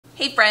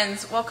Hey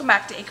friends, welcome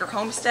back to Acre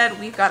Homestead.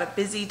 We've got a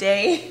busy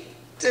day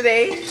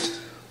today.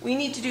 We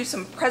need to do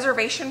some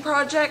preservation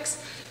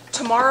projects.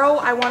 Tomorrow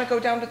I want to go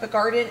down to the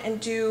garden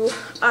and do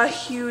a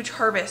huge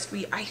harvest.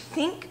 I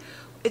think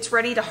it's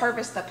ready to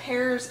harvest the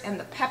pears and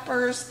the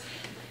peppers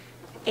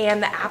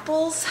and the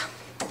apples.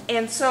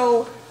 And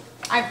so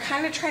I'm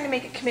kind of trying to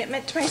make a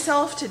commitment to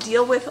myself to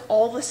deal with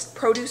all this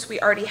produce we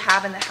already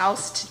have in the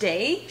house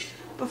today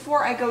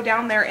before I go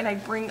down there and I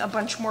bring a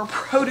bunch more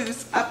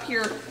produce up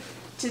here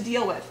to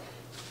deal with.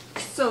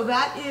 So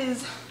that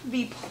is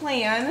the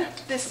plan.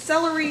 This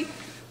celery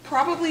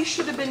probably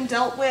should have been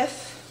dealt with,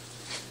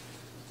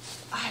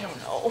 I don't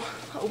know,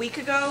 a week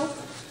ago,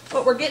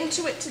 but we're getting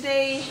to it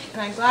today,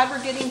 and I'm glad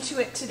we're getting to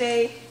it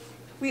today.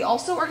 We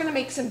also are gonna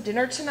make some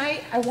dinner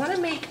tonight. I wanna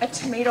make a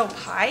tomato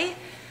pie.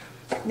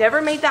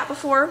 Never made that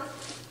before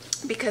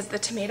because the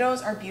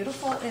tomatoes are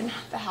beautiful in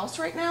the house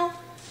right now.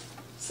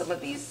 Some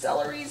of these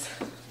celeries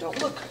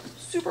don't look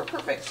super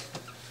perfect,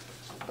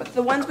 but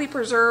the ones we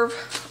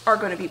preserve are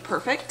going to be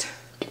perfect.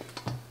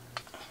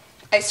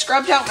 I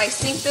scrubbed out my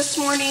sink this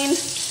morning,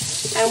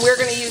 and we're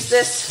going to use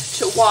this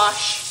to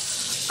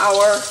wash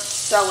our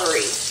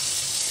celery.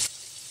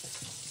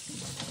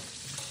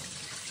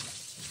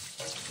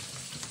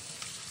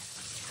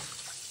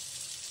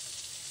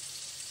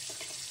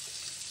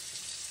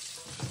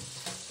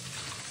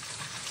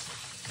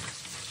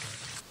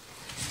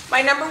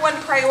 My number one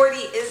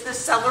priority is the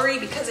celery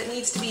because it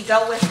needs to be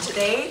dealt with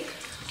today.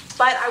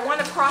 But I want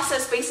to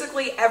process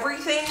basically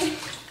everything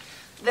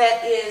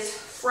that is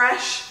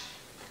fresh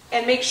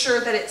and make sure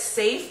that it's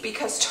safe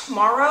because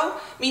tomorrow,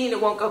 meaning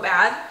it won't go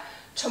bad,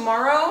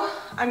 tomorrow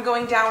I'm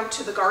going down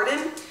to the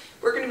garden.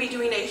 We're going to be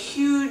doing a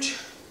huge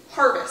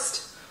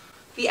harvest.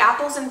 The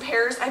apples and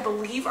pears, I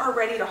believe, are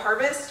ready to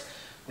harvest.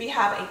 We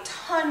have a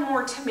ton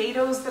more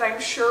tomatoes that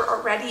I'm sure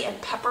are ready and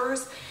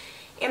peppers.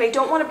 And I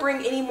don't want to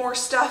bring any more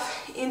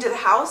stuff into the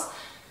house.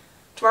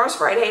 Tomorrow's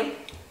Friday.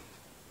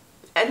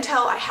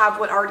 Until I have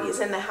what already is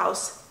in the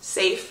house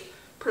safe,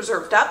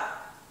 preserved up.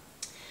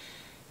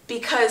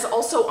 Because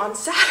also on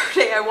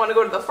Saturday I want to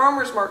go to the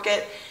farmer's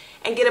market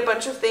and get a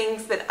bunch of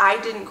things that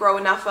I didn't grow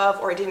enough of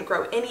or I didn't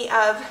grow any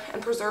of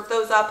and preserve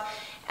those up.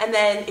 And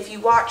then if you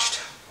watched,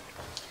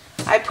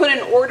 I put an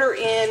order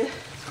in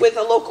with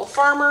a local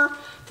farmer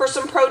for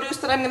some produce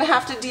that I'm going to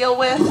have to deal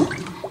with.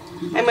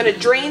 I'm going to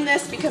drain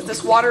this because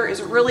this water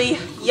is really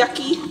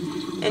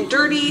yucky and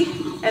dirty,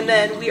 and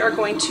then we are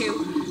going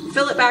to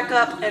fill it back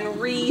up and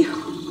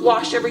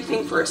re-wash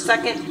everything for a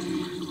second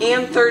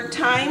and third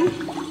time.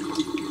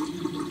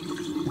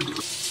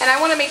 And I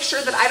want to make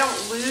sure that I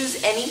don't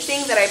lose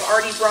anything that I've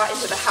already brought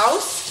into the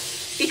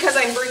house because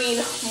I'm bringing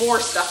more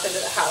stuff into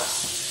the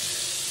house.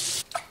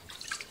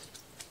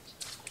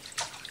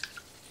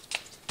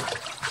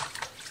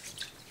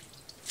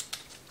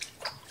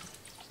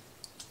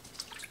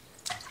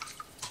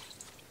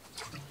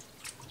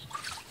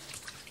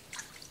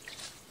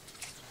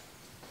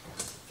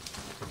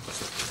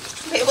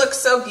 They look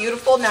so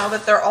beautiful now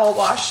that they're all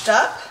washed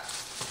up,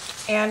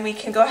 and we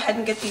can go ahead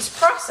and get these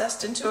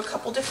processed into a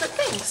couple different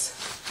things.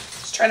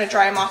 Just trying to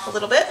dry them off a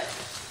little bit.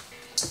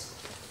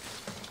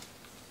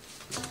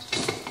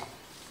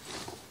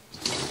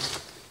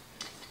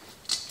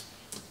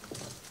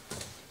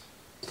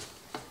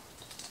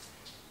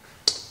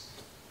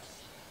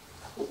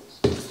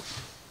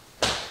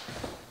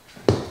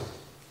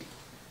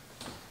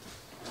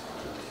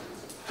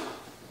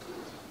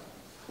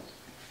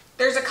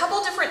 There's a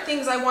couple different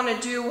things I want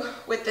to do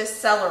with this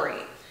celery.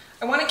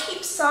 I want to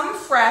keep some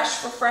fresh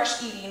for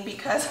fresh eating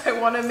because I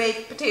want to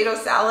make potato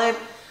salad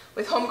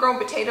with homegrown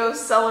potatoes,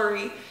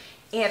 celery,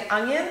 and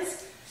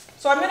onions.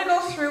 So I'm going to go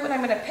through and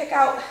I'm going to pick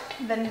out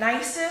the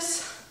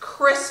nicest,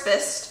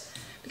 crispest,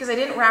 because I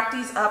didn't wrap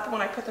these up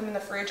when I put them in the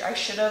fridge. I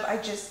should have, I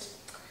just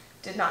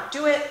did not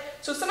do it.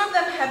 So some of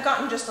them have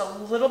gotten just a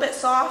little bit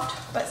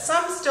soft, but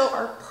some still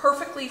are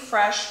perfectly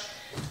fresh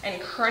and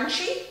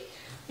crunchy.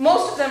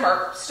 Most of them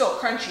are still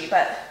crunchy,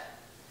 but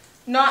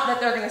not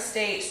that they're going to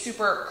stay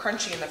super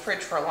crunchy in the fridge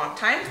for a long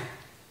time.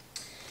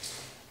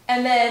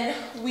 And then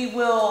we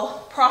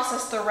will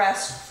process the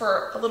rest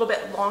for a little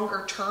bit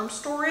longer term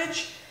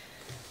storage.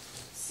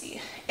 Let's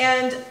see.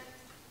 And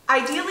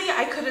ideally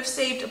I could have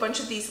saved a bunch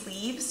of these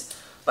leaves,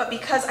 but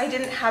because I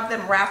didn't have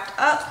them wrapped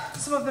up,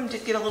 some of them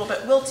did get a little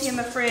bit wilty in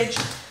the fridge,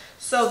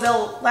 so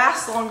they'll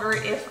last longer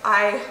if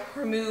I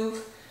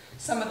remove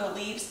some of the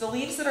leaves. The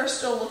leaves that are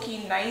still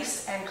looking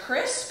nice and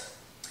crisp,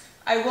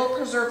 I will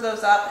preserve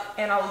those up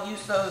and I'll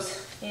use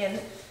those in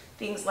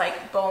things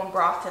like bone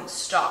broth and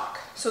stock.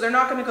 So they're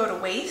not going to go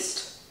to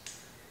waste.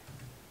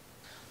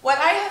 What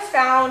I have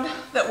found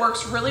that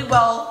works really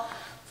well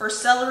for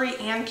celery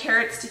and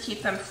carrots to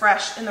keep them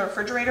fresh in the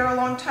refrigerator a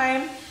long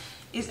time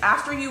is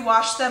after you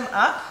wash them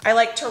up, I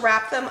like to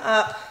wrap them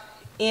up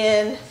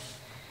in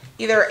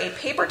either a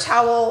paper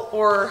towel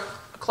or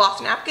a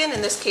cloth napkin.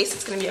 In this case,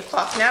 it's going to be a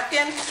cloth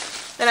napkin.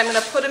 Then I'm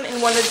going to put them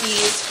in one of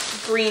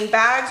these green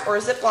bags or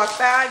a Ziploc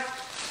bag,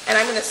 and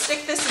I'm going to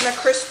stick this in the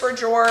crisper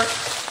drawer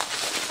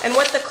And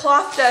what the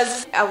cloth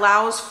does,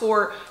 allows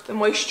for the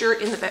moisture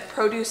in the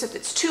produce, if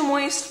it's too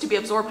moist, to be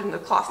absorbed in the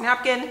cloth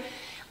napkin,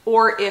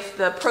 or if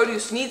the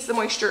produce needs the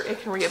moisture,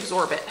 it can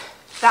reabsorb it.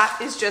 That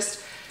is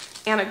just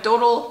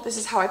anecdotal. This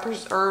is how I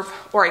preserve,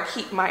 or I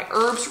keep my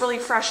herbs really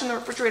fresh in the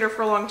refrigerator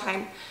for a long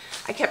time.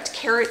 I kept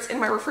carrots in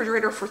my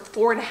refrigerator for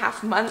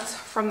 4.5 months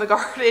from the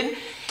garden,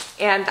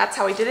 and that's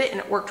how I did it, and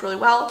it worked really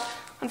well.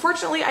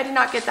 Unfortunately, I did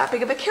not get that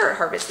big of a carrot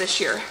harvest this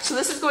year. So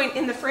this is going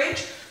in the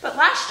fridge, but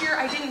last year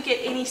I didn't get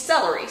any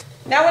celery.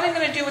 Now what I'm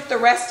gonna do with the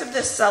rest of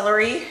this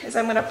celery is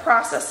I'm gonna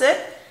process it.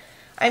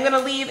 I'm gonna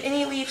leave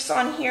any leaves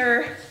on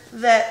here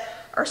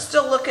that are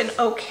still looking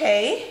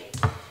okay.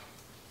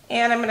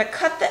 And I'm gonna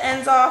cut the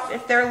ends off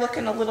if they're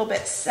looking a little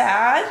bit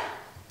sad.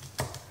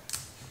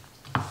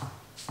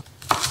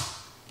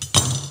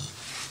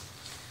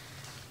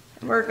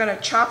 And we're gonna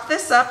chop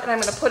this up and I'm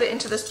gonna put it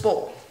into this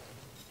bowl.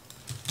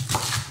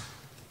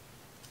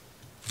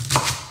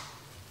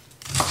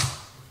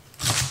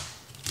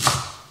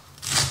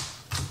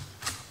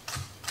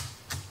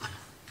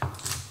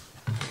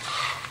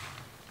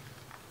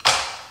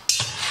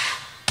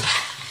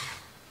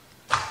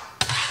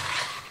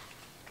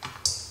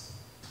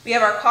 We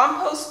have our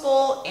compost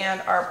bowl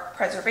and our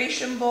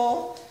preservation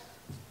bowl.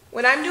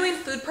 When I'm doing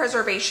food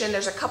preservation,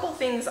 there's a couple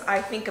things I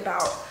think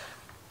about.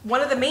 One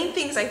of the main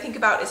things I think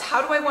about is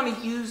how do I want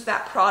to use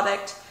that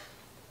product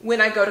when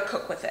I go to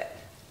cook with it?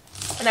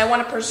 And I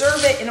want to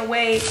preserve it in a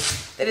way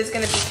that is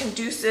going to be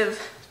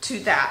conducive to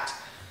that.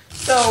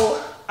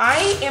 So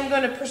I am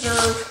going to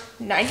preserve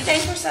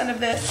 99% of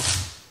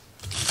this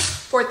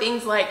for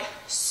things like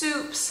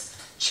soups,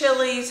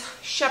 chilies,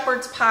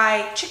 shepherd's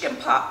pie, chicken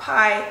pot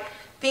pie,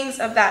 things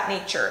of that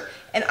nature.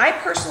 And I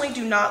personally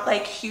do not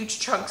like huge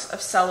chunks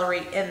of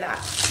celery in that.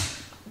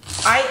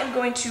 I am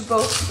going to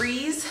both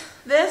freeze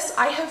this.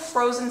 I have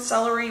frozen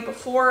celery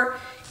before.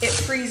 It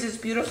freezes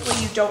beautifully.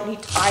 You don't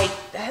need to, I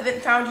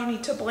haven't found you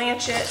need to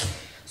blanch it,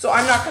 so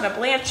I'm not gonna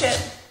blanch it.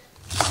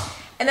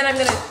 And then I'm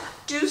gonna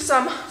do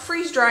some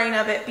freeze drying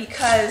of it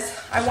because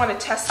I wanna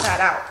test that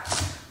out.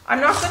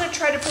 I'm not gonna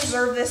try to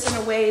preserve this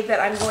in a way that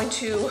I'm going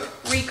to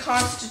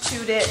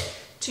reconstitute it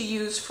to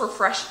use for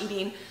fresh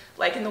eating,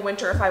 like in the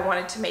winter if I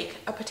wanted to make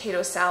a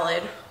potato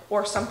salad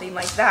or something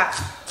like that,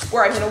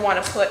 where I'm gonna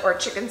wanna put, or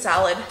chicken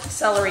salad,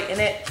 celery in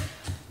it.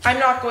 I'm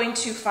not going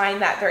to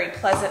find that very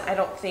pleasant, I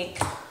don't think,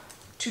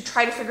 to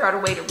try to figure out a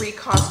way to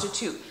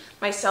reconstitute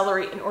my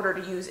celery in order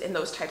to use in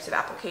those types of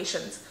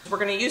applications. We're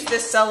gonna use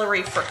this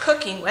celery for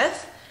cooking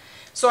with,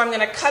 so I'm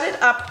gonna cut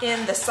it up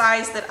in the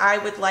size that I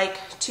would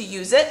like to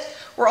use it.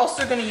 We're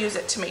also gonna use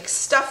it to make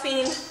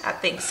stuffing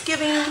at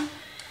Thanksgiving,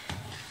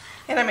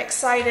 and I'm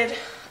excited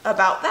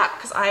about that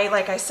because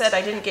like I said,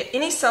 I didn't get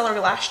any celery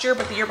last year,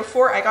 but the year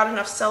before I got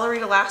enough celery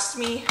to last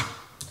me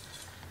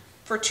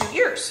for 2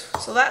 years.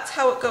 So that's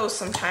how it goes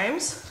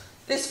sometimes.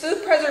 This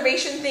food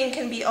preservation thing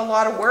can be a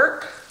lot of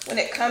work when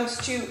it comes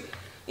to,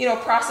 you know,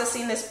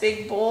 processing this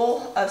big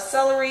bowl of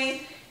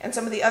celery and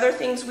some of the other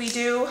things we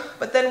do.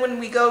 But then when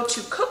we go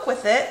to cook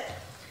with it,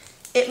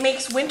 it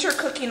makes winter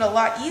cooking a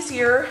lot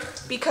easier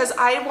because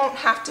I won't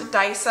have to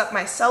dice up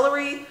my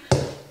celery.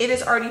 It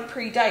is already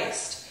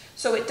pre-diced.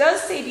 So it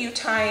does save you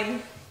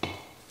time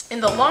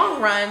in the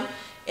long run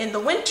in the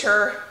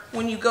winter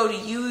when you go to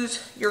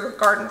use your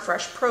garden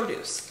fresh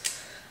produce.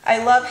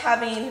 I love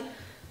having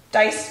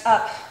diced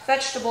up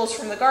vegetables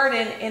from the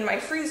garden in my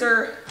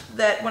freezer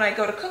that when I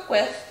go to cook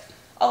with,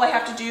 all I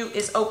have to do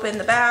is open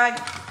the bag,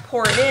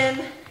 pour it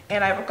in,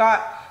 and I've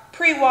got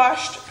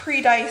pre-washed,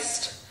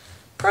 pre-diced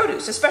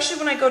produce, especially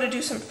when I go to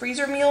do some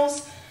freezer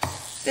meals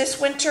this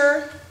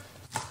winter.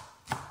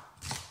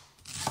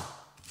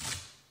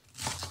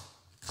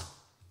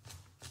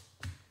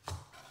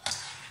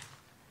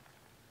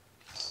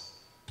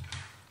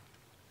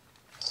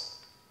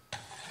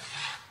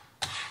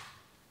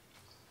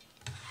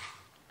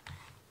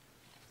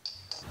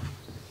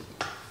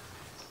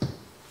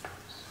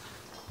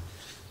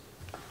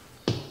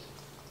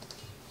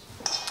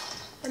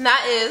 And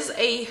that is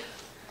a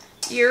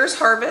year's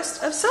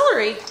harvest of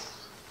celery.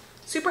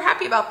 Super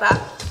happy about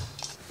that.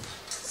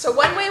 So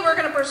one way we're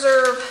gonna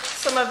preserve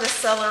some of this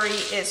celery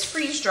is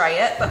freeze dry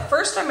it, but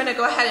first I'm gonna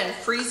go ahead and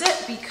freeze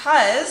it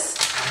because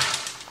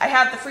I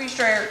have the freeze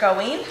dryer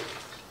going.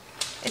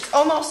 It's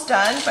almost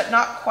done, but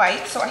not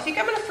quite. So I think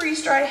I'm gonna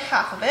freeze dry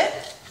half of it.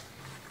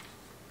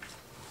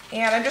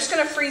 And I'm just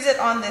gonna freeze it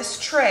on this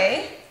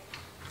tray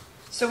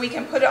so we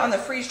can put it on the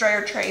freeze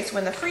dryer trays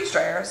when the freeze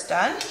dryer is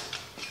done.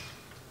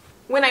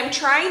 When I'm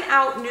trying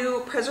out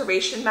new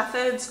preservation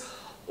methods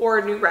or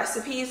new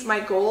recipes, my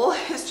goal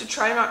is to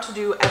try not to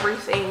do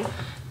everything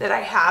that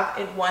I have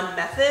in one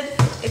method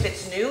if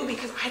it's new,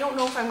 because I don't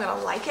know if I'm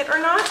gonna like it or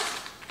not.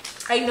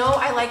 I know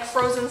I like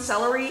frozen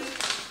celery.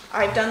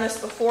 I've done this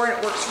before and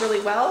it works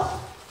really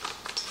well.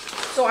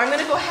 So I'm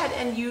gonna go ahead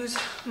and use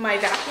my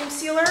vacuum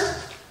sealer,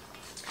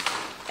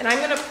 and I'm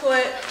gonna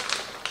put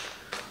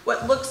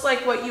what looks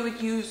like what you would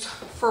use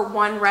for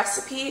one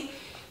recipe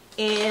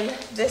in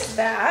this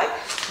bag.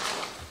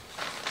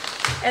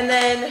 And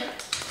then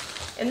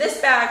In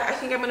this bag, I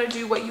think I'm gonna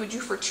do what you would do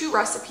for 2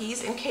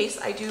 recipes in case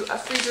I do a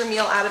freezer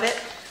meal out of it.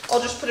 I'll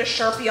just put a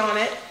Sharpie on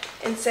it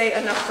and say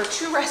enough for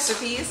 2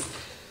 recipes,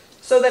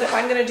 so that if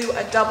I'm gonna do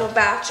a double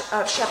batch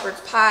of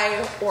shepherd's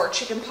pie or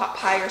chicken pot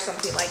pie or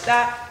something like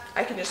that,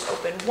 I can just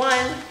open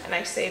one and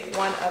I save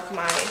one of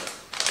my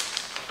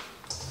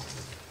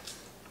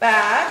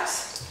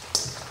bags.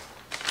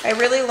 I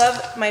really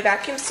love my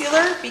vacuum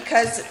sealer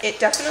because it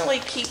definitely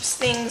keeps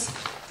things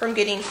from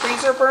getting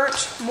freezer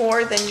burnt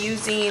more than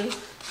using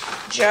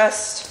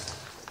just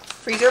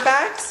freezer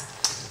bags.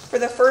 For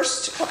the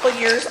first couple of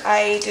years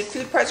I did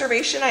food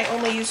preservation, I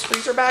only used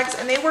freezer bags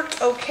and they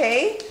worked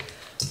okay,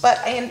 but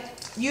I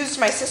used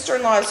my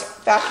sister-in-law's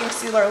vacuum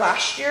sealer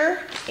last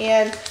year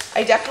and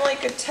I definitely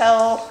could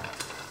tell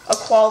a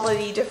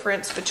quality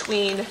difference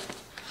between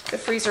the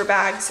freezer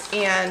bags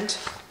and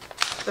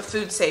the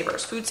food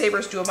savers. Food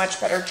savers do a much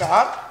better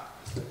job.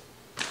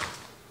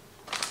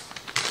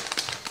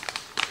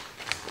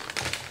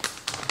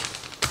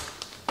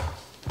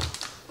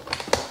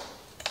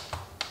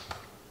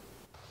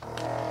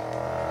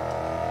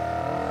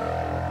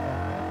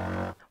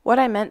 What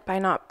I meant by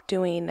not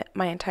doing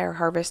my entire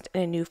harvest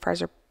in a new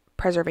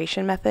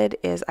preservation method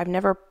is I've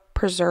never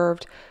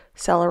preserved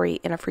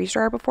celery in a freeze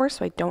dryer before,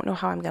 so I don't know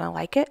how I'm going to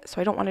like it.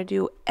 So I don't want to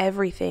do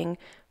everything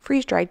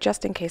freeze dried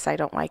just in case I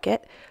don't like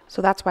it.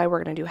 So that's why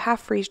we're going to do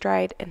half freeze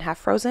dried and half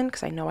frozen,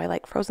 because I know I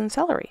like frozen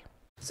celery.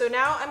 So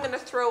now I'm going to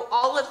throw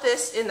all of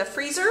this in the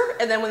freezer,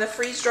 and then when the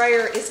freeze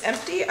dryer is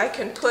empty, I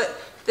can put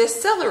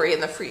this celery in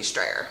the freeze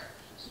dryer.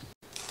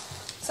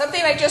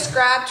 Something I just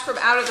grabbed from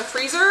out of the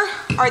freezer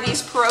are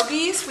these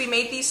pierogies. We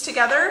made these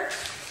together.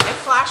 I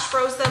flash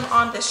froze them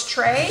on this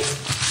tray.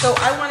 So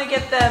I want to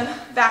get them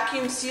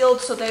vacuum sealed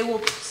so they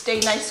will stay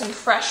nice and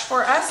fresh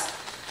for us.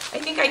 I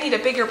think I need a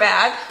bigger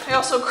bag. I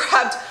also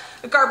grabbed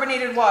the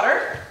carbonated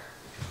water.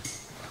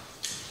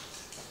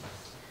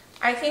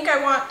 I think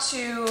I want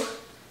to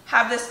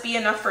have this be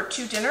enough for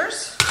 2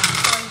 dinners. So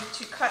I need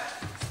to cut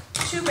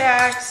 2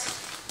 bags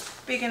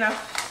big enough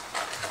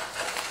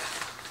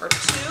for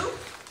 2.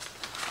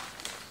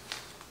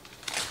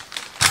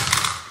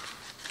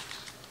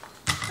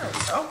 There we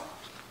go.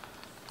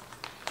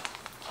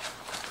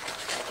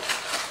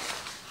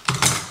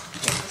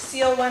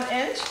 Seal one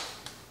end.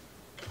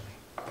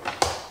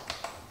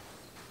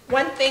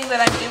 One thing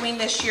that I'm doing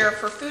this year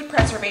for food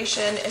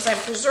preservation is I'm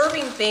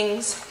preserving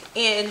things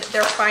in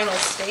their final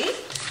state.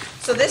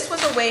 So this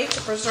was a way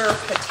to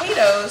preserve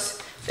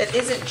potatoes that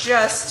isn't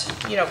just,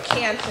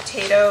 canned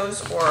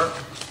potatoes or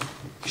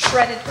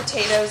shredded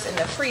potatoes in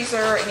the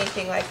freezer or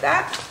anything like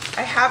that.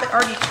 I have it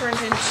already turned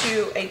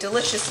into a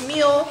delicious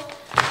meal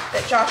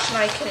that Josh and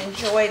I can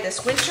enjoy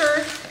this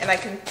winter, and I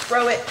can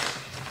throw it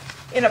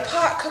in a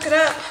pot, cook it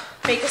up,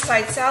 make a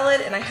side salad,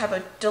 and I have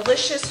a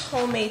delicious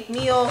homemade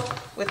meal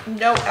with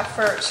no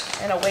effort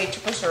and a way to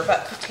preserve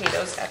up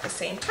potatoes at the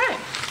same time.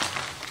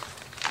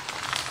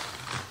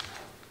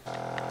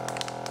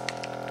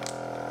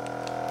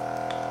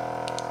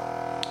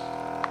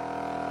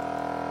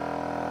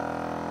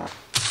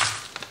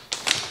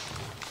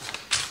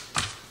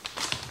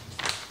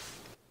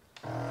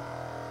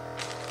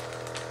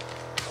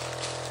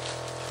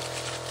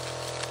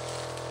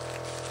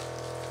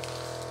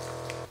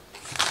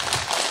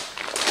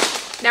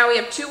 Now we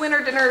have 2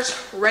 winter dinners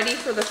ready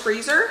for the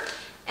freezer,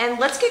 and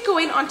let's get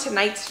going on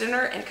tonight's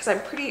dinner, and because I'm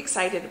pretty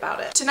excited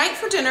about it. Tonight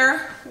for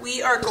dinner,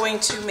 we are going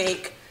to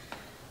make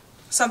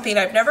something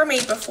I've never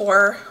made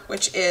before,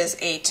 which is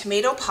a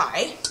tomato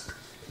pie.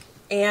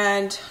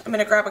 And I'm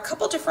gonna grab a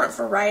couple different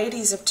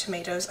varieties of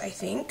tomatoes, I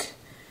think.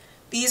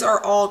 These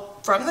are all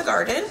from the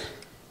garden,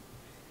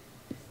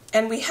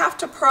 and we have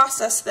to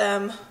process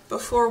them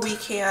before we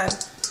can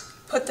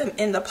put them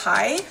in the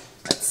pie.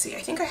 Let's see, I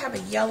think I have a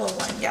yellow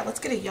one. Yeah, let's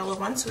get a yellow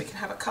one so we can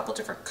have a couple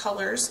different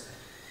colors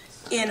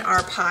in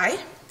our pie.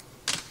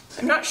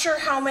 I'm not sure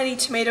how many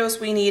tomatoes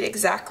we need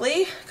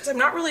exactly because I'm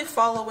not really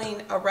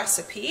following a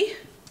recipe.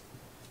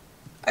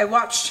 I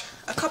watched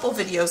a couple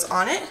videos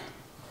on it.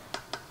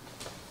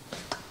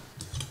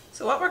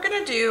 So what we're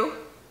gonna do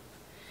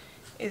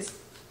is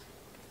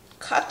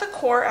cut the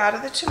core out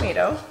of the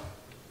tomato.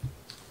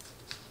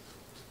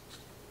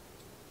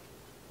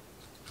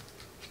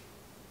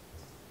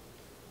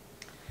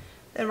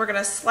 Then we're going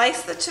to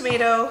slice the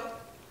tomato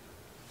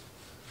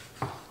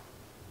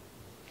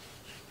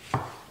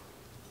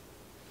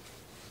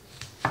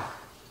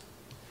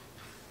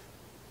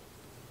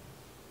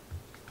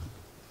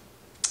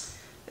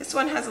This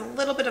one has a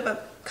little bit of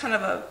a kind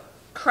of a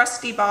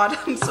crusty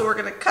bottom, so we're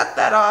going to cut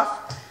that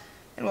off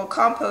and we'll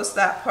compost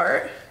that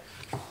part.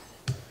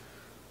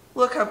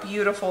 Look how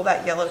beautiful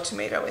that yellow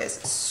tomato is.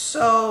 It's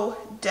so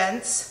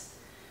dense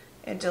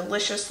and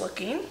delicious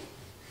looking.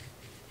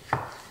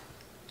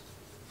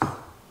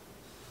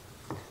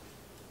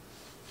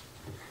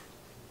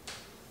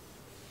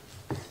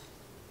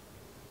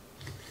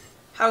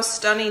 How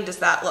stunning does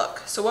that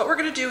look? So what we're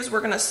going to do is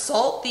we're going to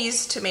salt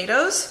these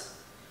tomatoes.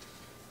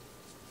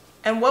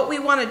 And what we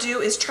want to do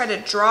is try to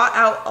draw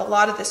out a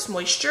lot of this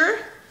moisture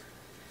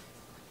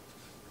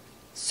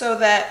so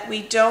that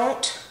we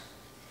don't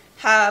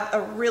have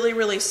a really,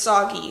 really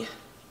soggy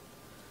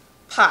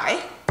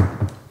pie.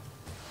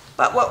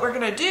 But what we're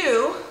gonna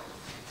do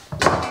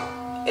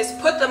is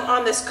put them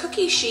on this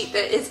cookie sheet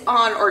that is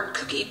on, or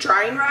cookie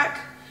drying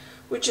rack,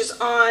 which is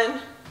on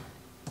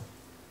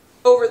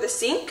over the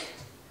sink,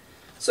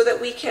 so that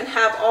we can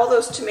have all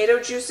those tomato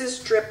juices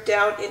drip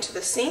down into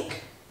the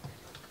sink.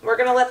 We're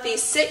gonna let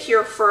these sit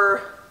here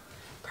for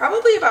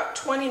probably about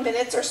 20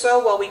 minutes or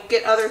so while we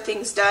get other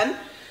things done.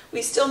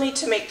 We still need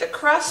to make the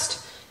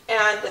crust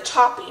and the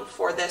topping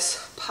for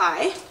this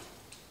pie.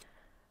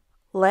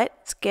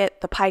 Let's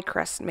get the pie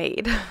crust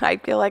made. I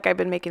feel like I've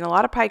been making a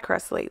lot of pie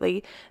crust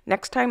lately.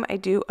 Next time I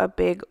do a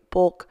big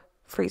bulk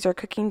freezer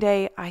cooking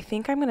day, I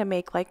think I'm going to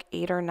make like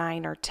 8 or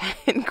 9 or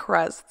 10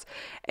 crusts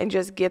and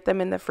just get them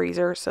in the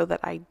freezer so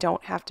that I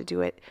don't have to do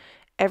it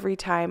every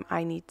time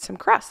I need some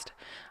crust.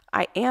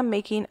 I am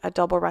making a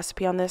double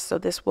recipe on this, so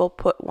this will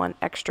put 1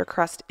 extra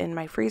crust in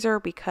my freezer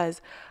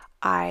because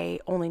I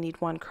only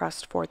need 1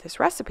 crust for this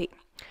recipe.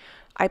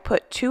 I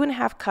put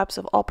 2.5 cups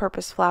of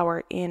all-purpose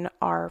flour in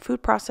our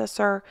food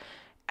processor.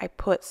 I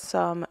put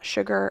some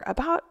sugar,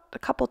 about a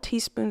couple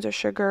teaspoons of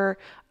sugar,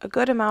 a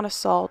good amount of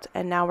salt,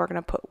 and now we're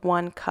going to put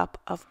 1 cup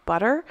of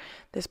butter.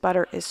 This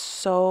butter is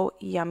so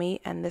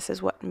yummy, and this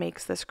is what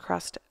makes this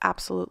crust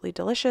absolutely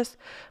delicious.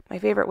 My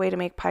favorite way to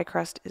make pie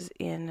crust is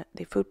in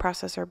the food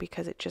processor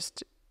because it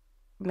just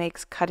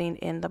makes cutting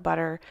in the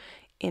butter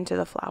into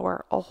the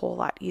flour a whole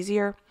lot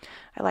easier.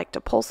 I like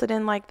to pulse it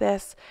in like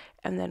this,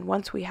 and then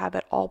once we have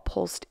it all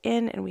pulsed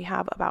in and we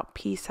have about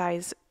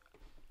pea-size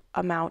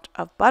amount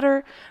of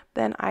butter,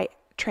 then I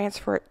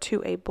transfer it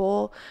to a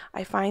bowl.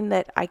 I find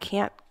that I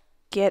can't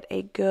get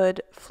a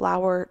good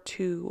flour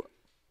to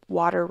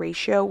water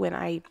ratio when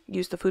I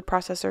use the food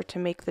processor to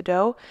make the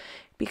dough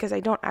because I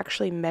don't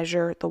actually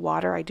measure the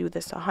water. I do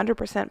this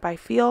 100% by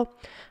feel.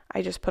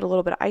 I just put a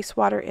little bit of ice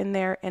water in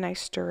there and I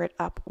stir it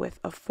up with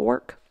a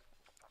fork.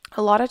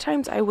 A lot of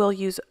times I will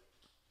use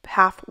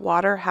half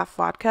water, half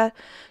vodka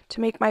to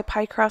make my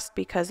pie crust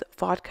because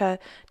vodka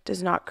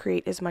does not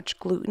create as much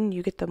gluten.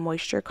 You get the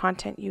moisture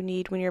content you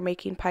need when you're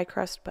making pie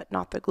crust, but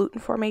not the gluten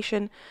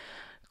formation.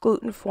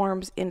 Gluten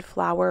forms in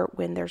flour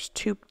when there's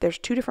two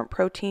different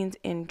proteins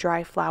in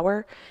dry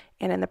flour,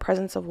 and in the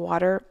presence of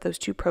water, those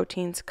 2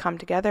 proteins come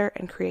together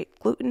and create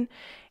gluten,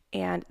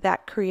 and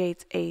that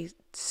creates a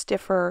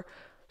stiffer,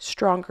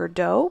 stronger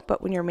dough.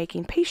 But when you're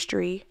making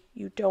pastry,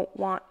 you don't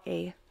want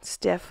a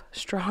stiff,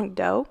 strong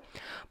dough.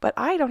 But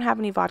I don't have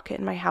any vodka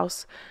in my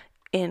house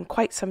in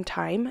quite some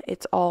time.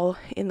 It's all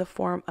in the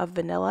form of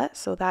vanilla,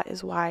 so that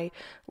is why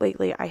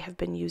lately I have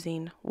been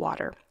using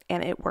water,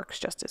 and it works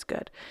just as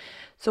good.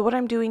 So what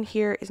I'm doing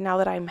here is, now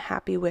that I'm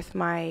happy with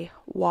my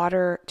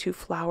water to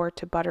flour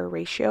to butter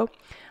ratio,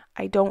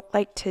 I don't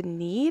like to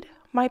knead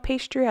my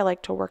pastry. I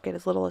like to work it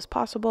as little as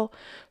possible.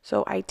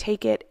 So I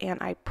take it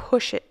and I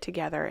push it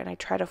together, and I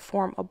try to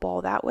form a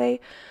ball that way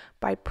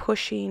by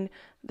pushing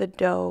the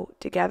dough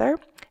together.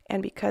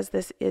 And because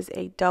this is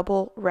a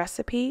double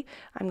recipe,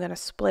 I'm going to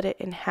split it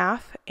in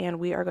half, and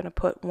we are going to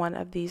put 1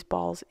 of these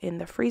balls in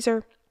the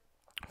freezer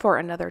for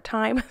another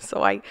time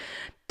so I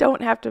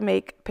don't have to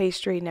make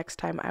pastry next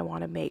time I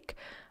want to make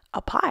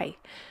a pie.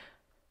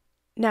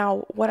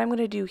 Now, what I'm going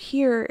to do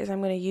here is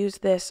I'm going to use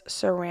this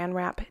saran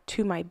wrap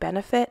to my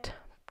benefit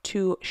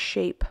to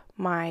shape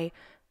my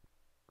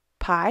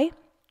pie.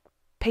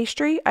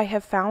 Pastry, I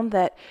have found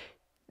that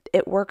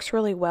it works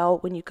really well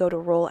when you go to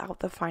roll out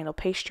the final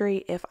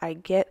pastry. If I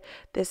get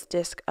this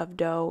disc of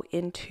dough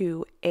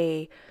into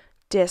a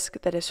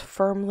disc that is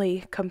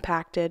firmly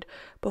compacted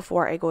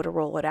before I go to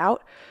roll it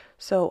out.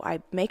 So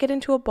I make it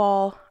into a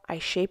ball, I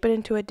shape it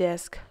into a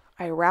disc,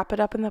 I wrap it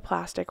up in the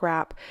plastic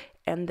wrap,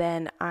 and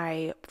then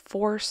I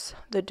force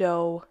the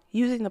dough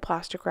using the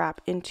plastic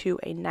wrap into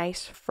a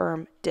nice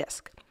firm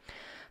disc.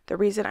 The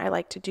reason I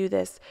like to do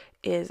this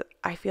is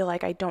I feel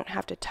like I don't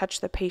have to touch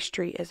the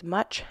pastry as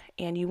much,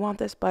 and you want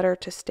this butter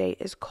to stay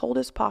as cold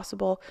as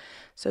possible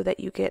so that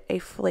you get a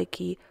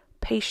flaky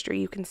pastry.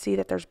 You can see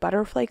that there's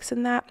butter flakes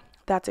in that.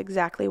 That's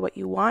exactly what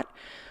you want.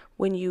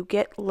 When you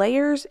get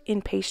layers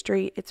in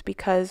pastry, it's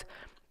because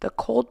the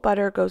cold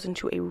butter goes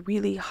into a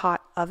really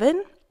hot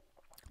oven.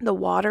 The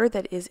water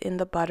that is in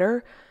the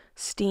butter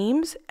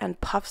steams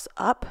and puffs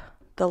up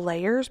the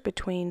layers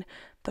between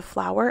the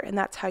flour, and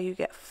that's how you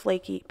get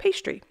flaky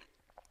pastry.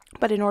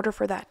 But in order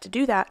for that to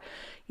do that,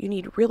 you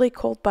need really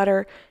cold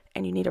butter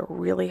and you need a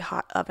really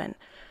hot oven.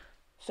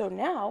 So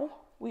now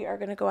we are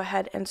going to go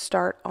ahead and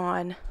start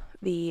on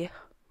the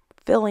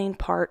filling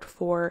part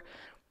for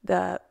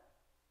the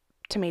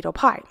tomato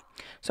pie.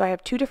 So I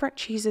have 2 different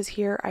cheeses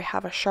here. I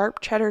have a sharp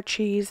cheddar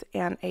cheese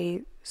and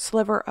a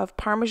sliver of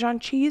Parmesan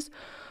cheese.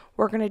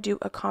 We're going to do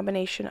a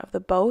combination of the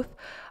both.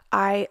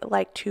 I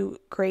like to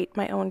grate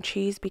my own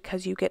cheese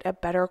because you get a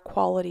better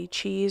quality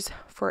cheese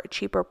for a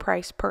cheaper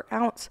price per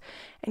ounce,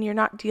 and you're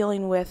not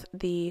dealing with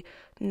the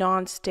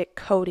non-stick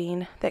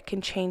coating that can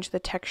change the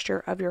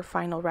texture of your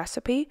final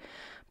recipe.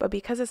 But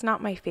because it's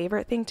not my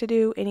favorite thing to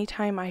do,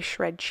 anytime I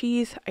shred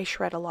cheese, I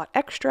shred a lot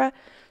extra,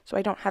 so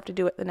I don't have to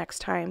do it the next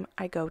time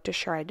I go to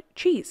shred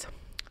cheese.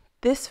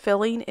 This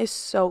filling is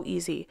so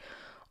easy.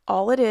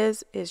 All it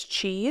is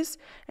cheese,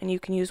 and you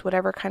can use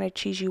whatever kind of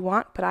cheese you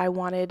want, but I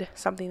wanted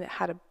something that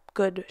had a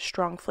good,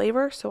 strong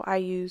flavor, so I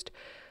used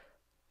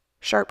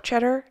sharp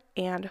cheddar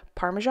and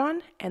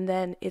Parmesan, and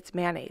then it's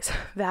mayonnaise.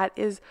 That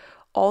is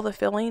all the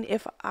filling.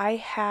 If I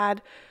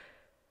had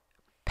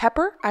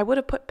pepper, I would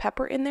have put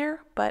pepper in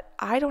there, but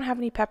I don't have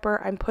any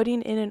pepper. I'm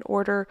putting in an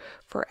order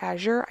for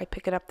Acre. I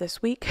pick it up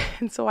this week,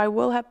 and so I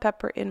will have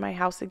pepper in my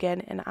house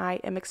again, and I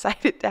am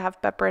excited to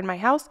have pepper in my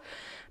house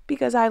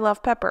because I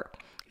love pepper.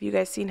 If you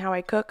guys seen how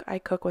I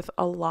cook with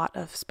a lot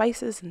of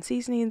spices and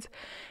seasonings,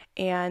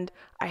 and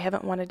I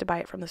haven't wanted to buy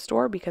it from the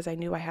store because I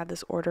knew I had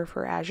this order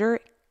for Acre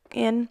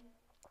in,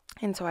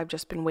 and so I've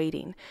just been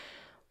waiting.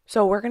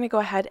 So we're going to go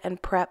ahead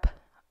and prep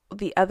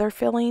the other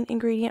filling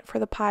ingredient for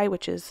the pie,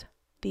 which is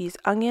these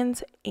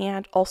onions,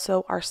 and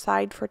also our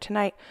side for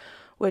tonight,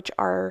 which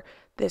are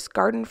this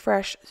garden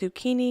fresh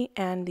zucchini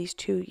and these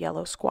 2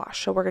 yellow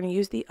squash. So we're going to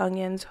use the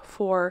onions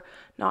for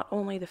not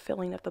only the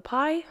filling of the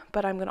pie,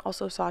 but I'm going to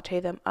also saute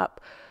them up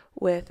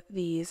with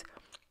these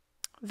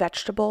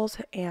vegetables,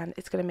 and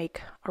it's going to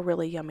make a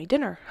really yummy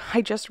dinner.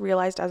 I just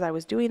realized as I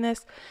was doing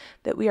this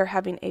that we are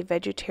having a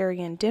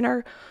vegetarian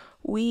dinner.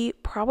 We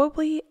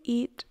probably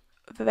eat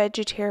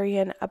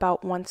vegetarian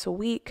about once a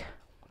week.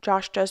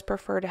 Josh does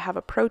prefer to have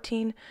a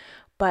protein,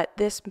 but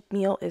this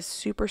meal is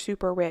super,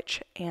 super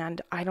rich,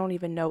 and I don't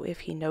even know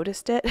if he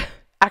noticed it.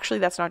 Actually,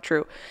 that's not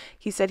true.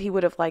 He said he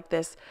would have liked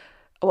this.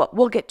 Well,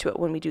 we'll get to it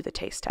when we do the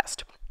taste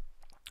test.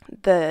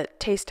 The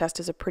taste test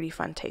is a pretty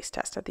fun taste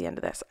test at the end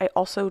of this. I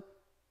also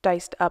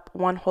diced up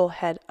 1 whole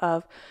head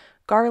of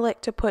garlic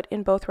to put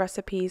in both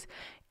recipes,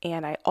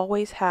 and I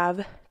always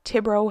have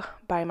Tibro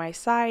by my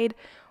side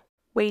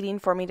waiting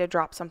for me to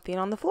drop something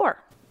on the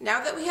floor.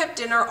 Now that we have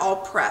dinner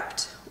all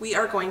prepped, we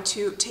are going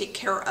to take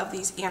care of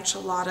these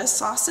enchilada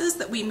sauces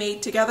that we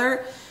made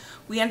together.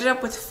 We ended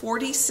up with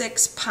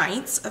 46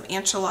 pints of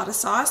enchilada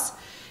sauce,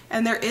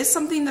 and there is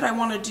something that I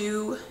want to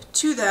do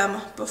to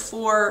them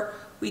before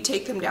we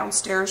take them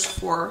downstairs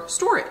for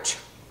storage.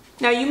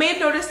 Now you may have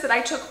noticed that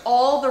I took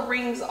all the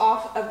rings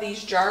off of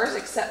these jars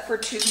except for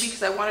 2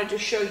 because I wanted to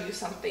show you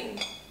something.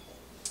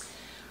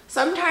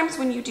 Sometimes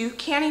when you do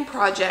canning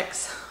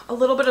projects, a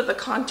little bit of the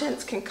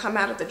contents can come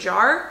out of the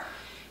jar,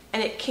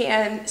 and it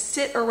can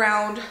sit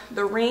around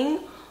the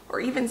ring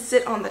or even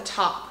sit on the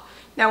top.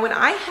 Now when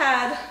I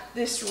had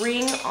this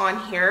ring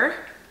on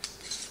here,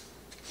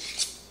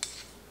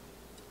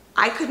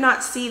 I could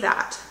not see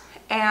that.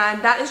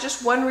 And that is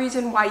just one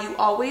reason why you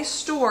always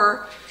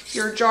store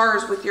your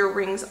jars with your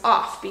rings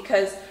off,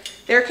 because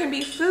there can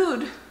be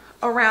food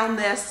around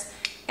this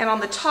and on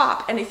the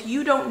top, and if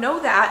you don't know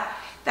that,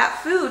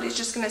 that food is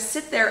just gonna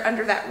sit there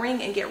under that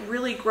ring and get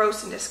really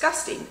gross and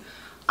disgusting.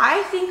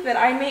 I think that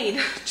I made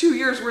 2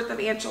 years worth of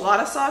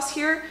enchilada sauce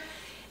here,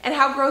 and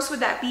how gross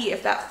would that be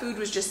if that food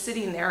was just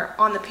sitting there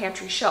on the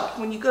pantry shelf?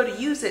 When you go to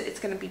use it, it's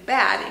gonna be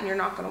bad and you're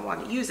not gonna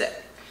wanna use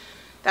it.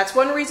 That's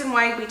one reason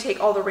why we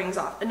take all the rings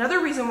off.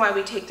 Another reason why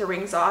we take the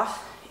rings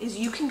off is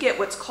you can get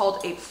what's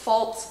called a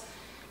false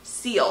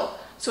seal.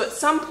 So at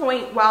some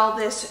point while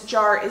this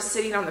jar is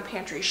sitting on the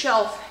pantry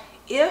shelf,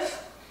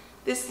 if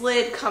this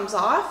lid comes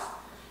off,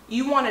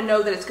 you want to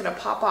know that it's going to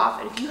pop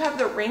off. And if you have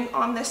the ring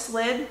on this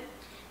lid,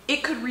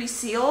 it could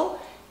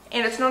reseal,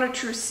 and it's not a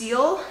true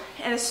seal.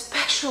 And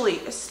especially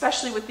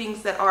with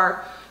things that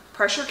are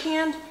pressure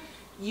canned,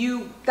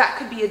 that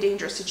could be a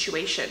dangerous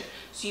situation.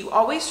 So you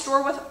always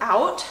store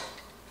without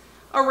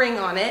a ring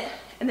on it,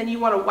 and then you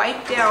want to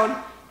wipe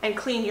down and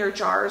clean your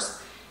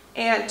jars.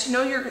 And to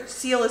know your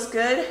seal is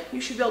good, you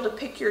should be able to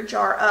pick your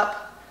jar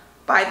up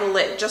by the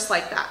lid, just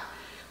like that.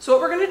 So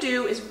what we're going to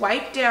do is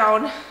wipe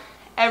down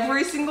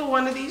every single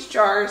one of these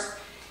jars,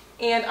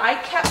 and I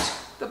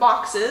kept the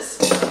boxes.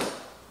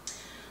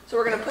 So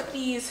we're going to put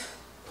these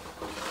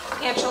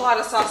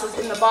enchilada sauces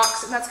in the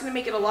box, and that's going to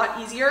make it a lot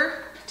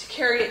easier to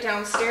carry it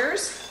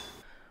downstairs.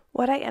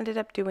 What I ended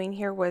up doing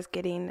here was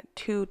getting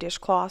 2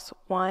 dishcloths.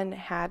 One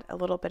had a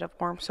little bit of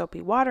warm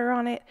soapy water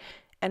on it,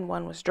 and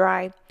one was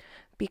dry.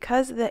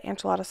 Because the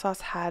enchilada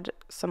sauce had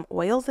some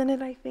oils in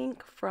it, I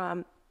think,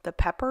 from the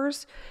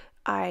peppers,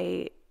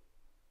 I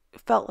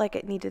felt like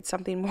it needed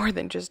something more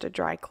than just a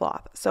dry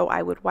cloth. So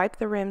I would wipe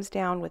the rims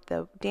down with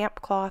the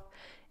damp cloth,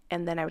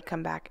 and then I would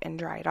come back and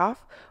dry it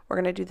off. We're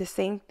going to do the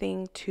same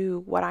thing to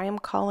what I am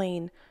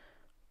calling,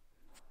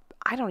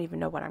 I don't even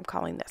know what I'm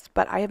calling this,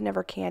 but I have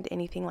never canned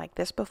anything like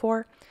this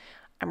before.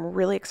 I'm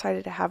really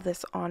excited to have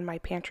this on my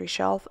pantry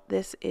shelf.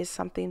 This is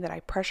something that I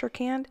pressure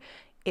canned.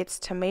 It's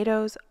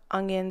tomatoes,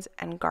 onions,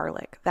 and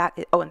garlic.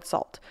 And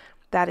salt.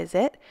 That is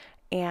it.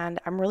 And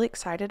I'm really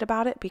excited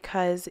about it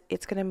because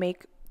it's going to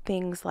make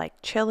things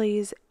like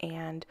chilies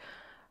and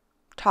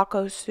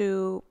taco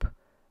soup,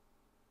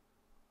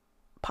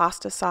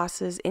 pasta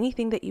sauces,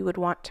 anything that you would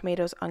want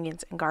tomatoes,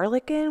 onions, and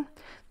garlic in,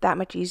 that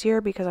much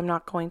easier, because I'm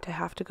not going to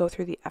have to go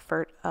through the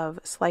effort of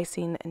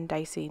slicing and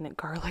dicing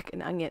garlic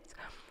and onions.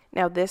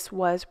 Now this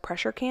was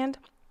pressure canned,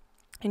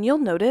 and you'll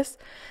notice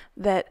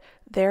that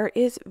there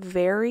is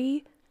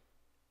very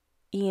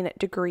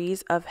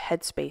degrees of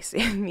headspace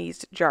in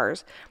these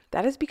jars.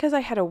 That is because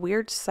I had a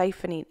weird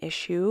siphoning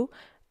issue.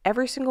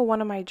 Every single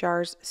one of my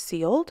jars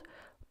sealed,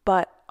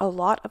 but a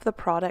lot of the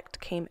product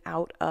came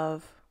out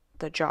of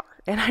the jar.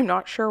 And I'm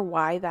not sure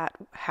why that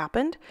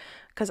happened,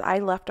 because I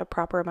left a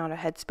proper amount of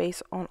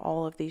headspace on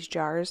all of these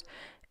jars,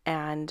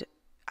 and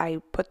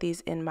I put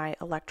these in my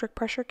electric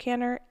pressure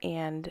canner,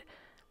 and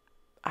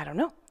I don't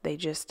know, they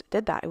just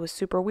did that. It was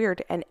super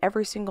weird. And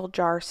every single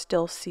jar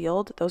still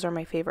sealed. Those are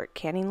my favorite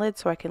canning lids,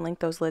 so I can link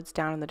those lids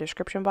down in the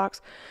description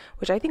box,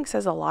 which I think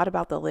says a lot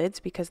about the lids,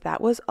 because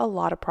that was a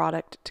lot of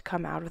product to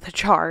come out of the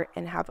jar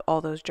and have all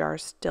those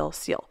jars still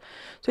sealed.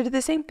 So I did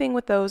the same thing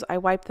with those. I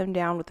wiped them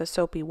down with the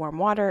soapy warm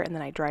water, and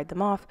then I dried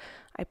them off.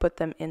 I put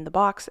them in the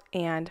box,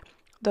 and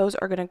those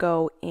are going to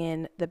go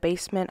in the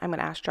basement. I'm going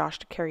to ask Josh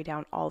to carry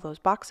down all those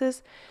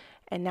boxes.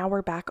 And now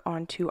we're back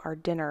on to our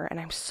dinner, and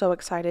I'm so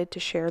excited to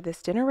share this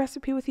dinner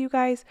recipe with you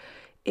guys.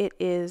 It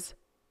is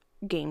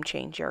game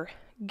changer,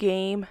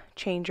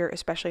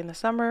 especially in the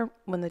summer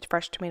when the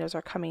fresh tomatoes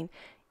are coming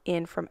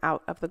in from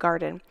out of the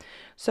garden.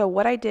 So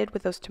what I did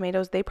with those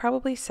tomatoes, they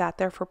probably sat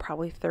there for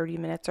probably 30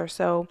 minutes or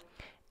so.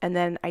 And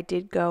then I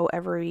did go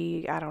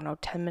every,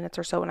 10 minutes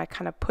or so, and I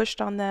kind of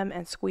pushed on them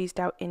and squeezed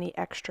out any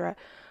extra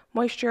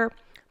moisture,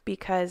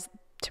 because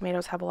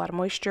tomatoes have a lot of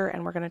moisture,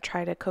 and we're going to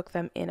try to cook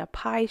them in a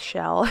pie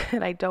shell,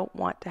 and I don't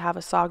want to have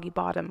a soggy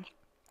bottom.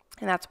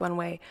 And that's one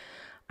way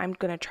I'm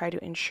going to try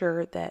to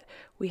ensure that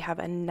we have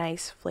a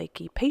nice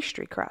flaky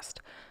pastry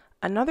crust.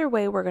 Another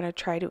way we're going to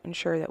try to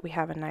ensure that we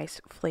have a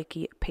nice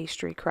flaky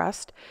pastry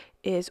crust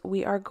is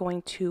we are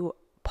going to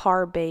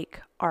par bake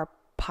our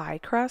pie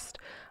crust.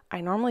 I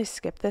normally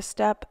skip this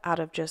step out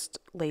of just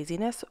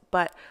laziness,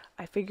 but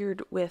I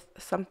figured with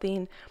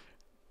something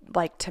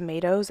like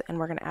tomatoes, and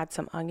we're going to add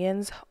some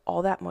onions,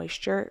 all that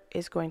moisture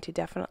is going to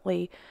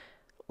definitely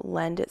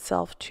lend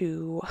itself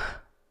to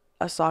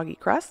a soggy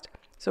crust.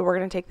 So we're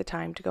going to take the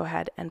time to go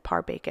ahead and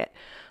par bake it.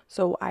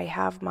 So I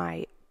have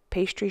my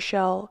pastry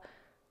shell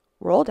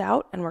rolled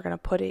out, and we're going to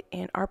put it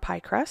in our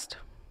pie crust.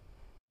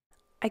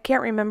 I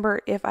can't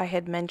remember if I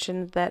had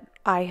mentioned that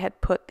I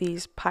had put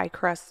these pie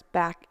crusts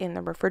back in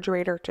the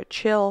refrigerator to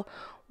chill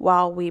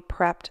while we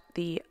prepped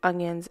the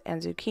onions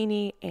and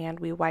zucchini, and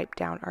we wiped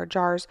down our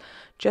jars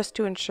just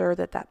to ensure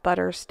that that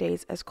butter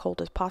stays as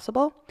cold as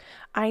possible.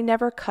 I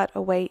never cut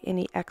away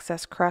any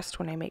excess crust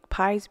when I make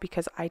pies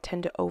because I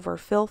tend to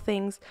overfill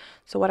things.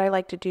 So what I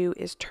like to do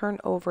is turn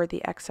over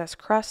the excess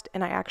crust,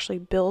 and I actually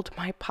build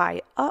my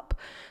pie up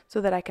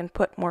so that I can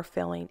put more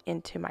filling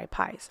into my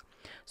pies.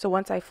 So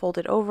once I fold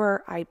it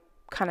over, I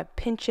kind of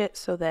pinch it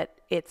so that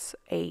it's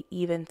a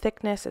even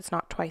thickness. It's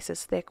not twice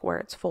as thick where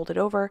it's folded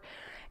over.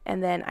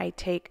 And then I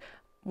take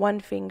one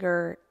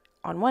finger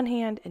on one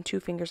hand and two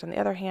fingers on the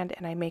other hand,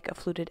 and I make a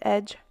fluted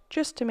edge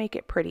just to make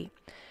it pretty.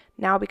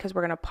 Now, because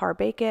we're going to par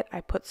bake it,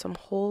 I put some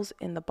holes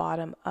in the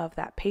bottom of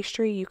that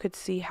pastry. You could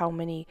see how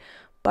many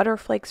butter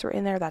flakes are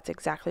in there. That's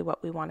exactly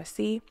what we want to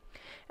see.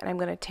 And I'm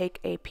going to take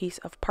a piece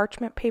of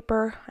parchment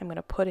paper. I'm going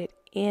to put it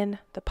in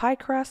the pie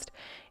crust,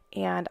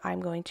 and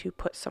I'm going to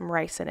put some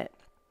rice in it.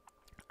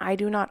 I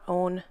do not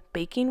own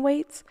baking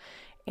weights,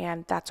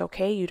 and that's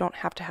okay. You don't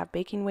have to have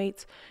baking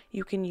weights.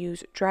 You can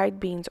use dried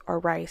beans or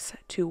rice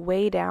to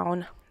weigh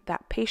down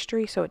that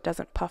pastry so it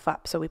doesn't puff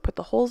up. So we put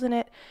the holes in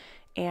it,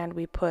 and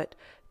we put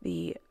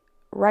the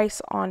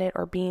rice on it,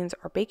 or beans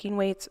or baking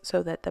weights,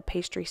 so that the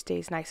pastry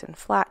stays nice and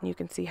flat, and you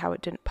can see how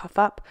it didn't puff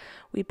up.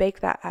 We bake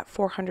that at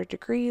 400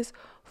 degrees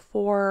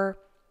for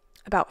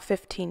about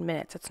 15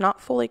 minutes. It's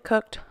not fully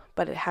cooked,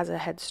 but it has a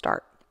head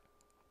start.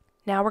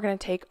 Now we're going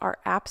to take our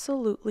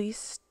absolutely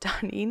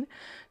stunning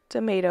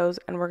tomatoes,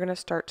 and we're going to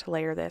start to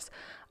layer this.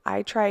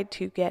 I tried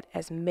to get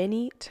as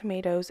many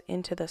tomatoes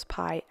into this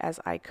pie as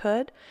I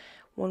could.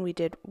 When we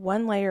did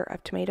one layer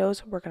of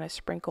tomatoes, we're going to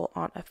sprinkle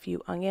on a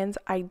few onions.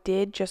 I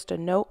did, just a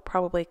note,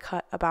 probably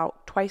cut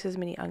about twice as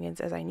many onions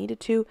as I needed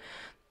to,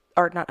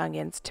 or not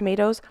onions,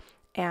 tomatoes,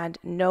 and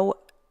no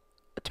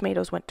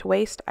tomatoes went to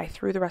waste. I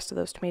threw the rest of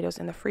those tomatoes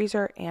in the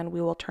freezer, and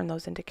we will turn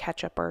those into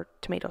ketchup or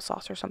tomato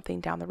sauce or something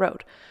down the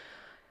road.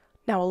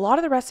 Now, a lot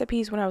of the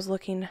recipes when I was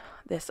looking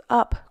this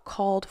up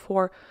called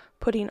for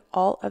putting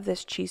all of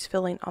this cheese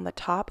filling on the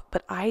top,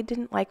 but I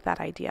didn't like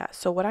that idea.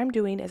 So what I'm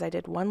doing is I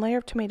did one layer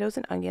of tomatoes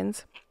and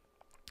onions,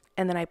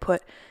 and then I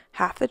put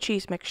half the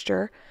cheese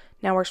mixture.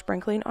 Now we're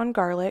sprinkling on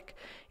garlic.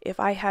 If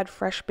I had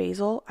fresh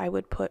basil, I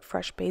would put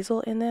fresh basil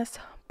in this,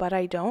 but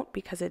I don't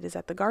because it is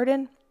at the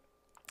garden,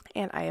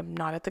 and I am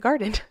not at the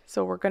garden.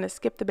 So we're going to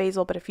skip the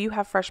basil, but if you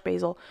have fresh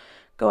basil,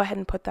 go ahead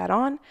and put that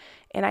on.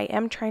 And I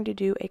am trying to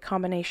do a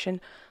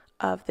combination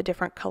of the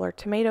different colored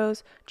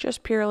tomatoes,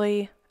 just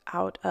purely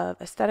out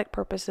of aesthetic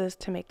purposes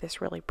to make this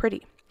really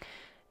pretty.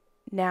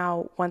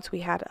 Now, once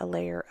we had a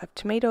layer of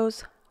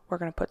tomatoes, we're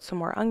going to put some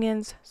more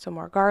onions, some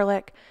more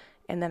garlic,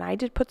 and then I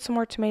did put some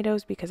more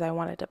tomatoes because I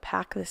wanted to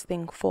pack this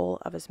thing full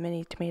of as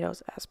many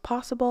tomatoes as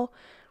possible.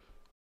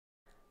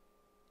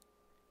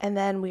 And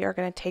then we are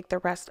going to take the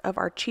rest of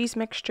our cheese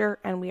mixture,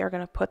 and we are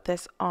going to put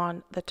this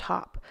on the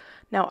top.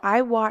 Now,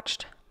 I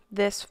watched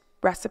this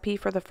recipe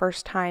for the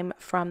first time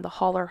from the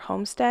Holler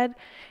Homestead,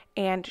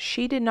 and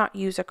she did not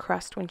use a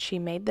crust when she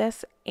made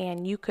this,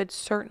 and you could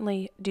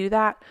certainly do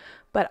that,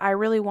 but I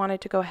really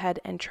wanted to go ahead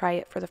and try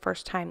it for the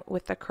first time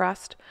with the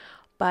crust.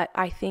 But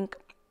I think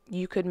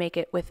you could make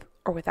it with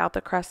or without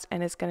the crust,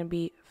 and it's going to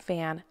be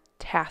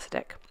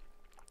fantastic.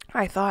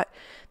 I thought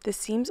this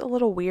seems a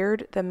little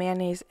weird, the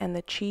mayonnaise and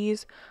the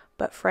cheese,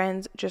 but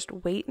friends, just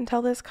wait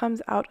until this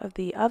comes out of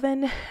the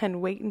oven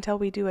and wait until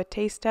we do a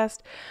taste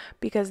test,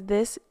 because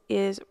this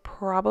is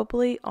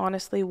probably,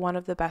 honestly, one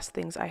of the best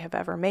things I have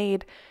ever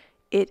made.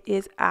 It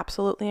is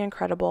absolutely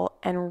incredible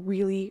and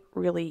really,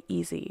 really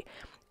easy,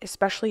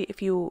 especially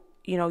if you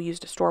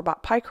used a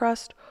store-bought pie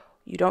crust,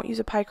 you don't use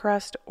a pie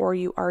crust, or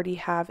you already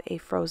have a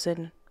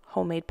frozen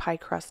homemade pie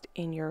crust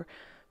in your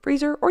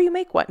freezer, or you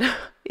make one.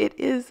 It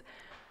is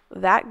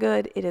that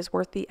good. It is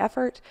worth the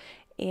effort,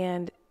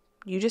 and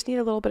you just need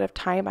a little bit of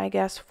time, I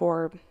guess,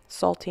 for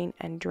salting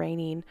and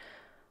draining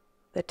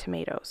the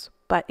tomatoes.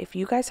 But if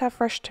you guys have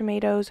fresh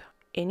tomatoes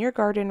in your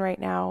garden right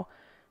now,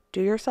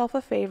 do yourself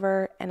a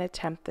favor and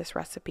attempt this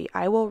recipe.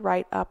 I will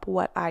write up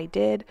what I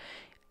did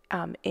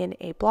in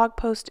a blog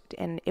post,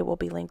 and it will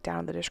be linked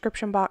down in the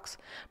description box.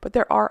 But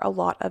there are a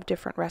lot of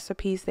different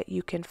recipes that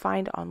you can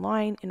find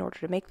online in order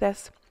to make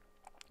this.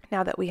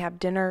 Now that we have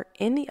dinner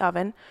in the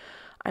oven,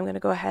 I'm going to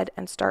go ahead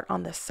and start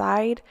on the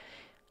side.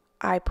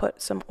 I put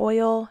some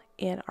oil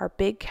in our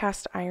big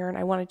cast iron.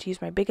 I wanted to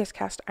use my biggest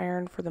cast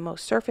iron for the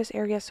most surface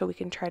area so we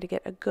can try to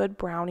get a good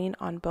browning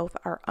on both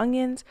our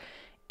onions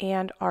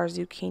and our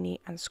zucchini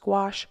and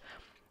squash.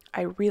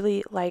 I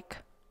really like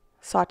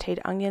sauteed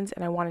onions,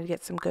 and I wanted to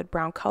get some good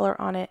brown color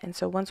on it. And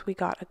so once we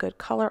got a good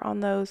color on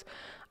those,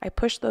 I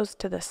pushed those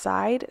to the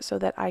side so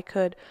that I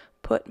could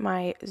put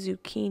my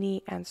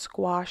zucchini and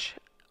squash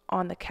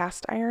on the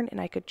cast iron,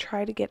 and I could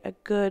try to get a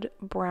good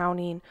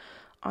browning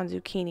on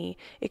zucchini.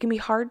 It can be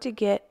hard to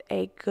get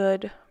a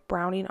good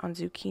browning on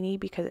zucchini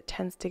because it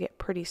tends to get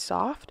pretty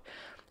soft.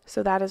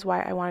 So that is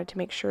why I wanted to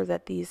make sure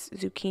that these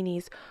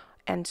zucchinis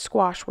and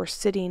squash were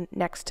sitting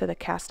next to the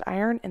cast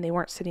iron and they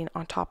weren't sitting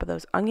on top of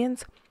those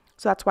onions.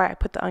 So that's why I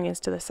put the onions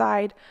to the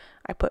side.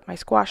 I put my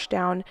squash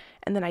down,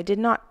 and then I did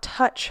not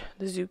touch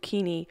the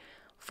zucchini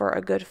for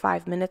a good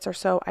 5 minutes or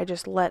so. I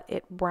just let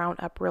it brown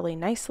up really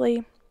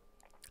nicely.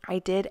 I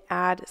did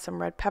add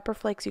some red pepper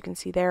flakes. You can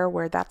see there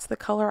where that's the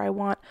color I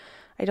want.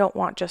 I don't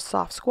want just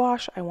soft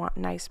squash. I want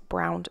nice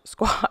browned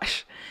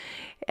squash.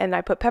 And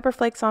I put pepper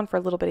flakes on for a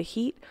little bit of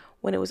heat.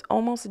 When it was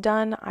almost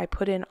done, I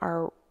put in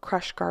our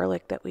crushed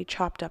garlic that we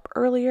chopped up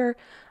earlier.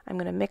 I'm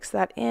going to mix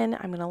that in.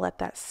 I'm going to let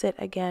that sit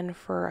again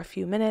for a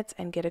few minutes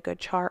and get a good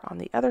char on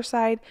the other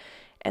side.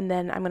 And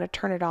then I'm going to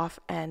turn it off,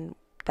 and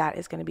that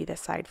is going to be the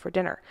side for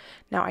dinner.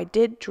 Now, I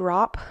did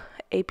drop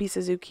a piece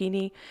of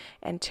zucchini,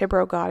 and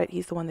Tibro got it.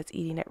 He's the one that's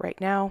eating it right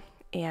now.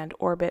 And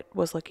Orbit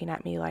was looking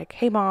at me like,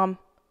 hey mom,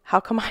 how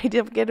come I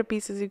didn't get a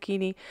piece of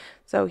zucchini?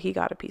 So he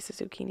got a piece of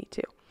zucchini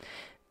too.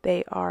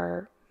 They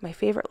are my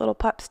favorite little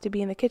pups to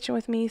be in the kitchen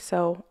with me,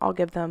 so I'll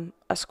give them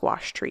a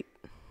squash treat.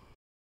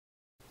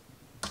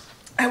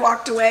 I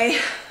walked away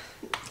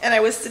and I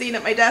was sitting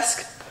at my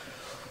desk.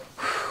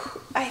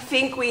 I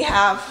think we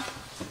have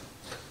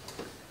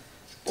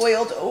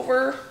boiled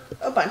over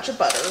a bunch of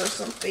butter or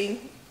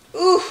something.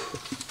 Ooh.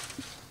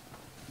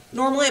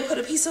 Normally I put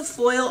a piece of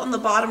foil on the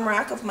bottom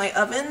rack of my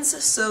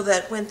ovens so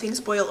that when things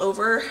boil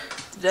over,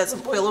 it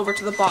doesn't boil over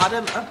to the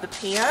bottom of the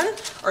pan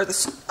or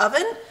the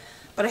oven,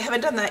 but I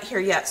haven't done that here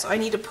yet, so I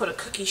need to put a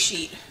cookie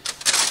sheet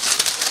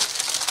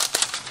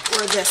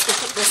or this, we'll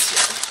put this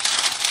here.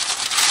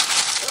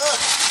 Ugh.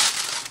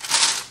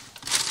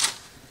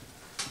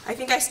 I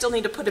think I still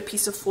need to put a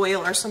piece of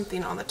foil or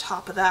something on the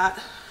top of that.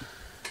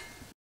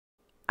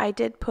 I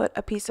did put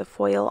a piece of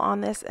foil on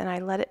this, and I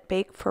let it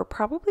bake for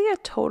probably a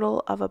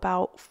total of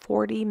about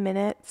 40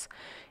 minutes.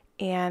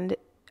 And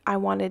I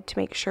wanted to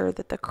make sure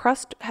that the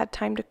crust had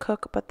time to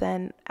cook, but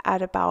then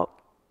at about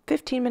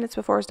 15 minutes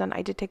before it was done,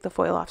 I did take the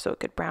foil off so it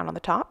could brown on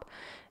the top.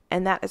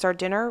 And that is our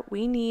dinner.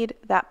 We need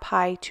that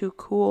pie to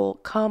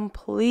cool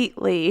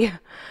completely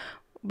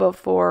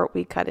before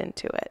we cut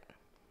into it.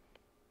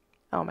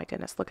 Oh my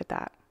goodness, look at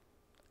that.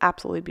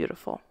 Absolutely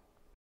beautiful.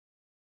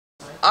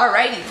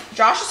 Alrighty,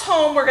 Josh is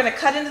home. We're gonna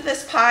cut into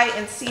this pie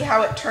and see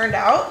how it turned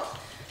out.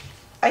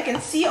 I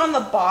can see on the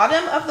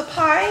bottom of the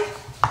pie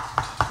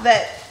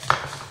that,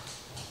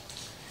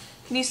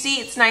 can you see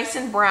it's nice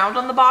and browned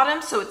on the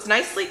bottom? So it's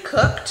nicely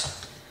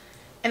cooked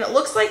and it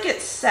looks like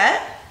it's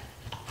set.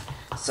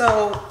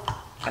 So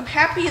I'm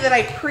happy that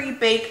I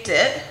pre-baked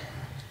it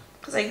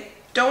because I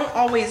don't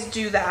always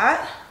do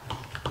that.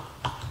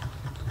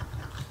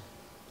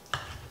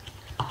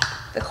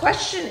 The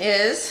question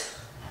is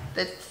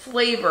the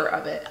flavor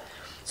of it.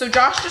 So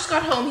Josh just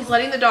got home, he's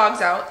letting the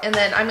dogs out, and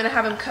then I'm gonna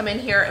have him come in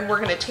here and we're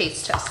gonna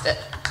taste test it.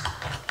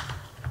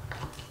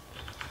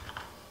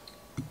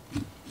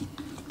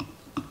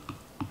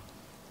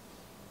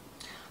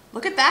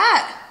 Look at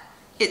that,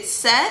 it's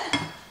set.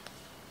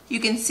 You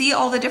can see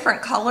all the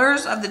different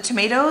colors of the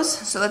tomatoes.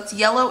 So that's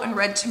yellow and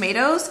red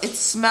tomatoes. It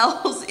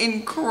smells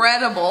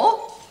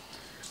incredible.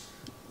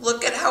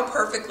 Look at how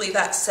perfectly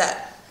that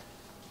set.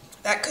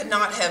 That could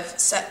not have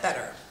set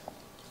better.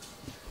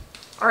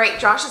 All right,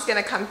 Josh is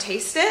gonna come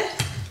taste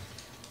it.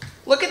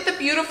 Look at the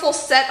beautiful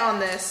set on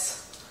this.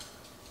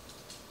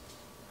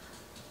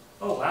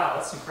 Oh wow,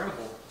 that's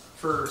incredible.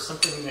 For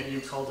something that you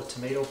called a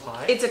tomato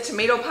pie? It's a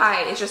tomato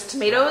pie. It's just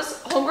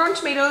tomatoes, homegrown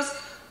tomatoes,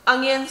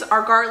 onions,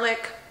 our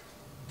garlic.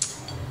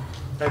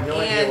 I have no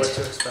idea what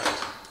to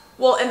expect.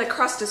 Well, and the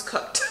crust is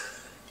cooked.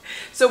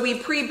 So we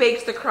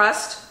pre-baked the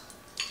crust.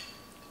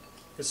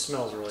 It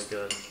smells really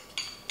good.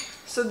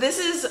 So this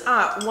is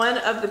one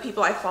of the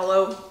people I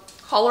follow,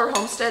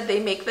 Homestead. They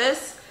make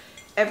this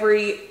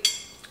every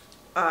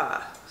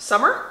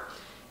summer,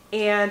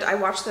 and I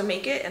watched them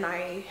make it, and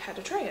I had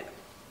to try it.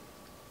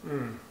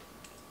 Mmm.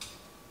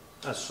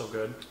 That's so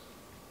good.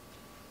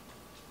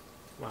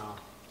 Wow.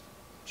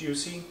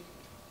 Juicy.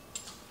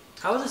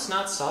 How is this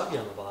not soggy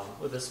on the bottom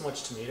with this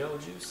much tomato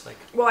juice? Like,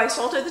 well, I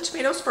salted the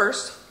tomatoes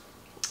first,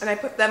 and I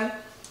put them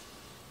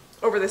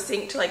over the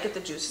sink to like get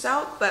the juices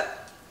out,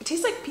 but it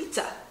tastes like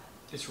pizza.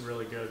 it's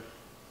really good.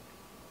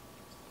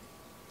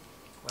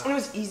 Wow. And it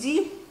was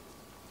easy.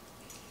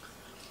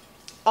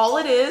 All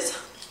it is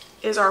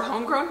our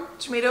homegrown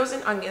tomatoes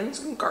and onions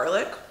and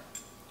garlic,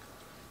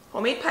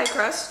 homemade pie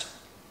crust,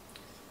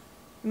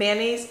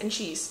 mayonnaise, and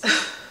cheese.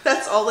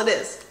 That's all it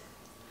is.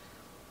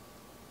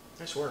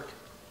 Nice work.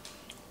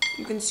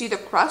 You can see the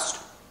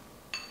crust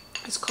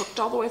is cooked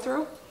all the way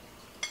through.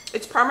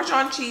 It's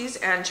Parmesan cheese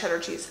and cheddar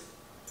cheese.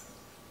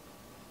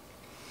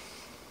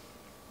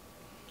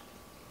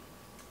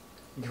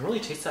 You can really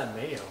taste that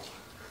mayo.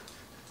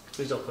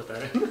 Please don't put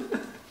that in.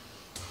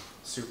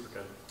 Super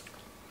good.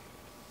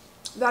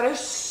 That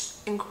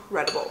is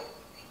incredible.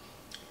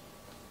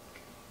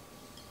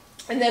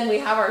 And then we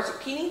have our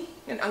zucchini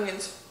and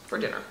onions for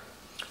dinner.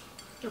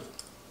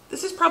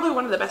 This is probably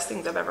one of the best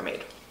things I've ever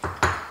made.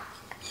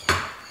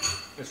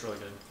 It's really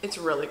good. It's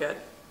really good.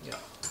 Yeah.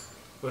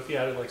 What if you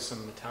added like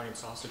some Italian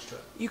sausage to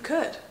it? You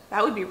could.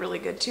 That would be really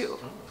good too.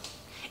 Oh.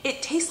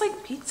 It tastes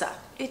like pizza.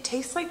 It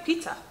tastes like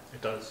pizza.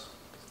 It does.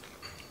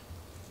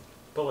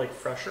 But like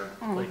fresher?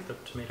 Like the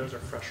tomatoes are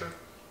fresher?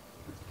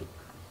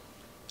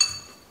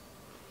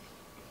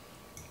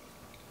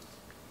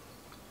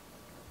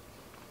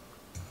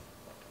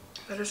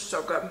 That is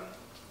so good.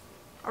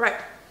 All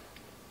right.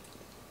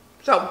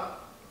 So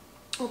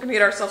we're gonna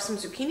get ourselves some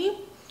zucchini.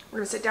 We're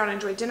gonna sit down and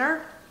enjoy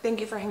dinner.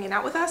 Thank you for hanging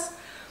out with us.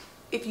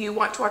 If you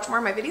want to watch more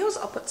of my videos,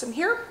 I'll put some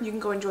here. You can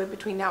go enjoy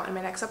between now and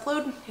my next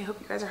upload. I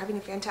hope you guys are having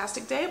a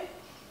fantastic day.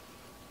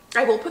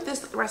 I will put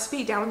this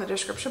recipe down in the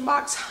description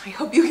box. I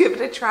hope you give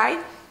it a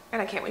try,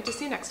 and I can't wait to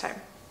see you next time.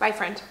 Bye,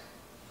 friend.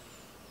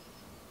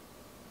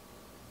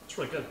 It's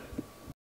really good.